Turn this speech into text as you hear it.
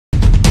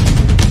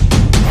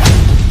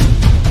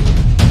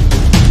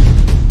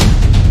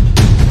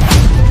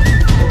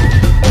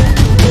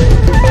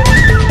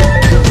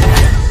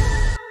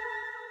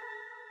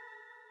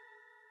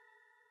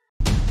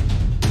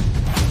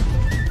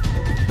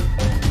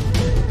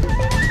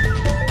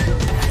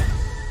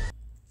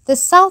The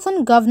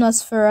Southern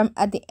Governors Forum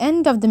at the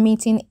end of the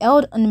meeting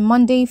held on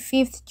Monday,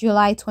 5th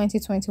July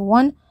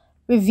 2021,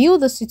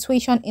 reviewed the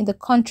situation in the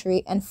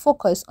country and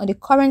focused on the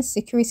current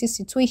security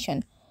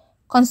situation,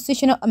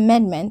 Constitutional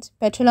Amendment,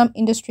 Petroleum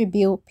Industry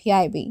Bill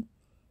 (PIB).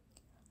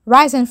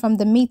 Rising from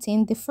the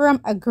meeting, the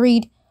forum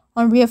agreed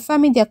on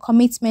reaffirming their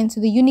commitment to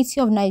the unity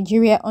of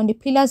Nigeria on the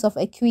pillars of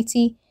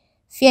equity,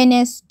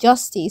 fairness,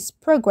 justice,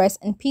 progress,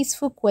 and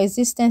peaceful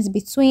coexistence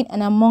between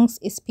and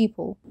amongst its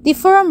people. The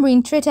forum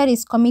reiterated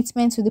its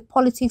commitment to the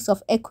politics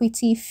of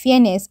equity,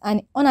 fairness,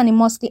 and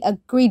unanimously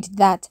agreed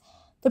that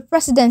the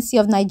presidency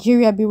of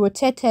Nigeria be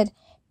rotated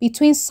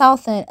between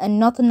southern and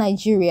northern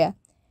Nigeria,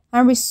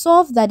 and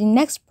resolved that the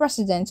next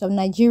president of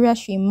Nigeria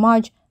should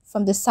emerge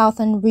from the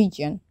southern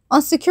region.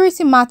 On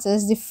security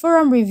matters, the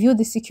forum reviewed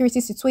the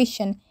security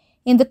situation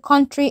in the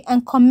country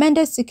and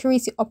commended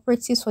security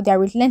operatives for their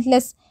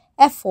relentless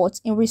efforts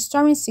in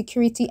restoring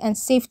security and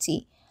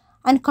safety,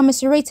 and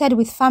commiserated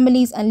with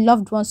families and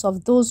loved ones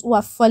of those who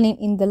are fallen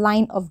in the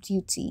line of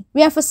duty.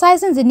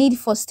 Re-emphasizing the need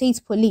for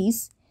state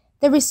police,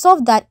 they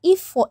resolved that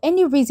if for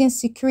any reason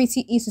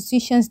security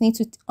institutions need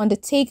to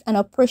undertake an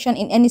operation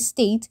in any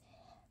state,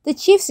 the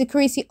chief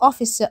security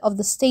officer of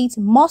the state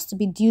must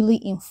be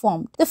duly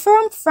informed. The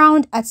forum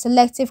frowned at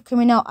selective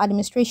criminal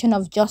administration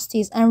of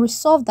justice and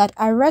resolved that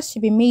arrests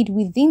should be made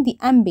within the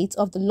ambit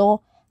of the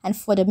law and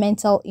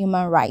fundamental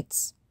human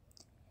rights.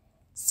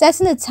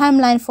 Setting a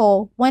timeline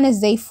for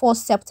Wednesday, 4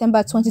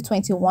 September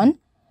 2021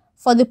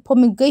 for the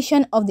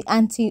promulgation of the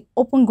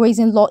anti-open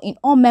grazing law in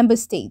all member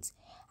states,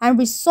 and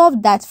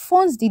resolved that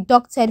funds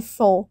deducted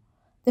for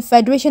the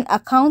Federation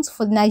account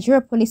for the Nigeria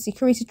Police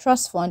Security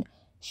Trust Fund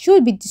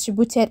should be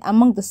distributed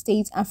among the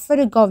states and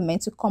federal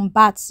government to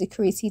combat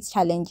security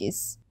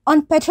challenges.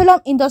 On Petroleum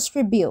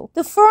Industry Bill,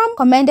 the forum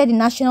commended the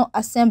National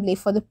Assembly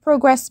for the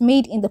progress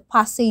made in the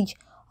passage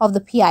of the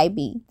PIB.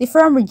 The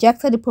forum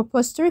rejected the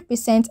proposed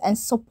 3% and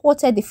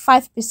supported the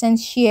 5%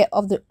 share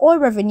of the oil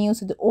revenue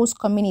to the host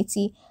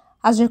community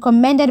as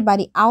recommended by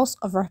the House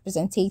of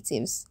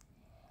Representatives.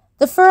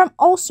 The forum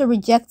also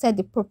rejected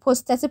the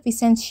proposed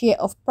 30% share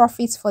of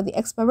profits for the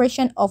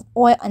exploration of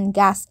oil and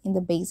gas in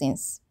the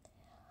basins.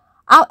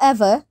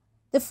 However,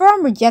 the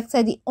forum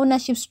rejected the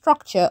ownership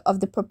structure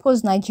of the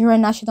proposed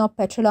Nigerian National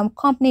Petroleum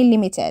Company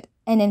Limited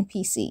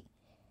 (NNPC).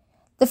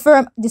 The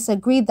forum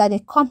disagreed that the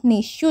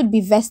company should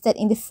be vested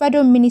in the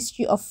Federal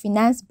Ministry of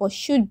Finance but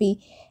should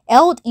be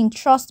held in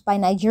trust by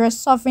Nigeria's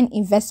Sovereign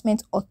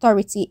Investment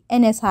Authority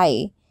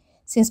 (NSIA),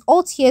 since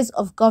all tiers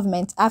of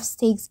government have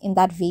stakes in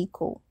that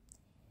vehicle.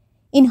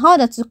 In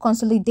order to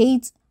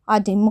consolidate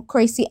our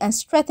democracy and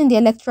strengthen the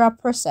electoral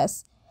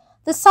process,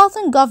 the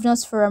Southern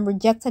Governors Forum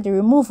rejected the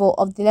removal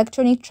of the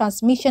electronic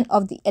transmission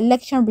of the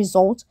election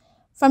result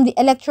from the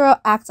Electoral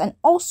Act and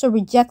also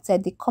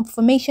rejected the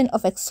confirmation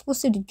of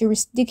exclusive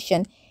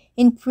jurisdiction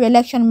in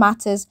pre-election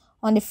matters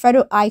on the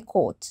Federal High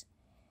Court.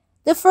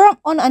 The forum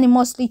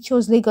unanimously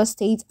chose Lagos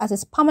State as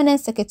its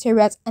permanent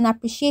secretariat and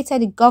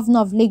appreciated the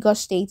Governor of Lagos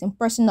State in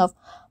person of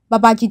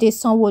Babajide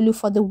Sanwo-Olu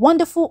for the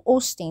wonderful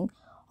hosting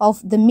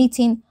of the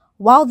meeting,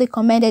 while they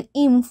commended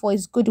him for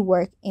his good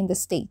work in the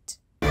state.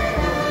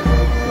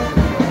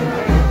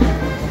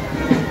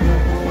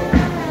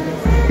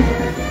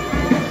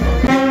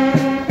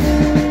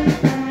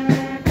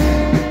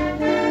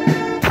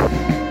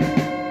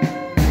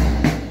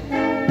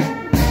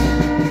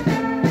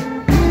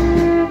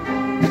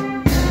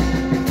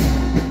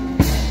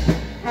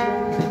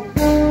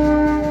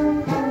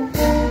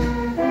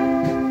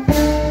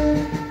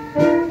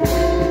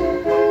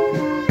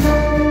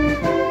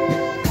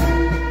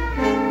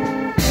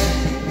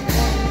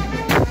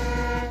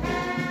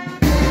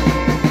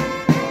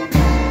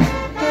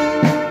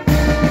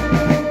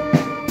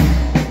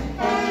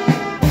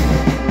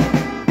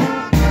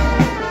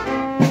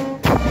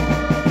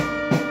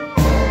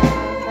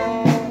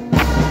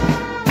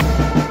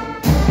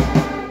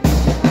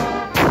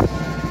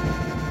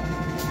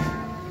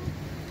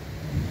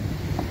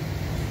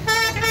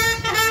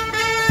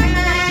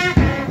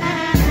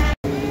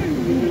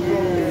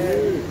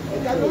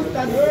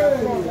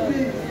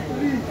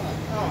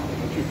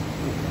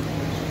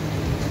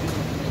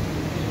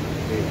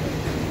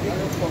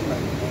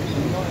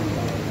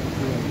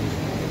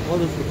 All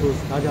those photos,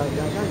 that's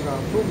a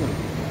problem.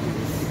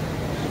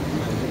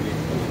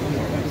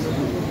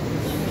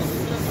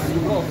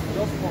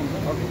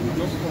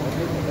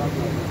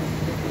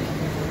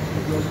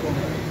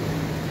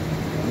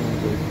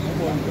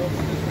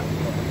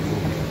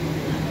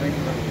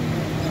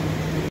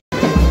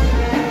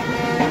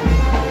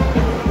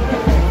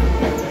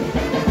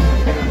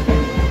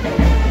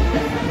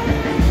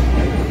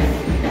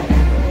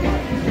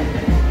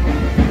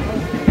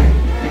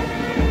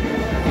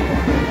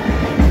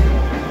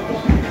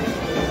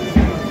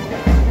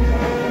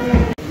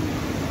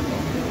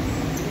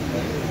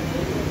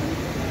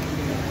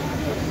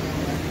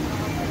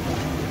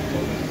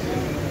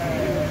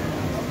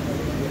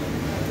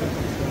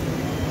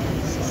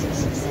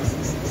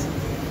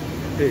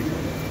 Hey,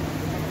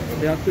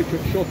 they have to take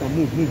a shot and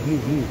move.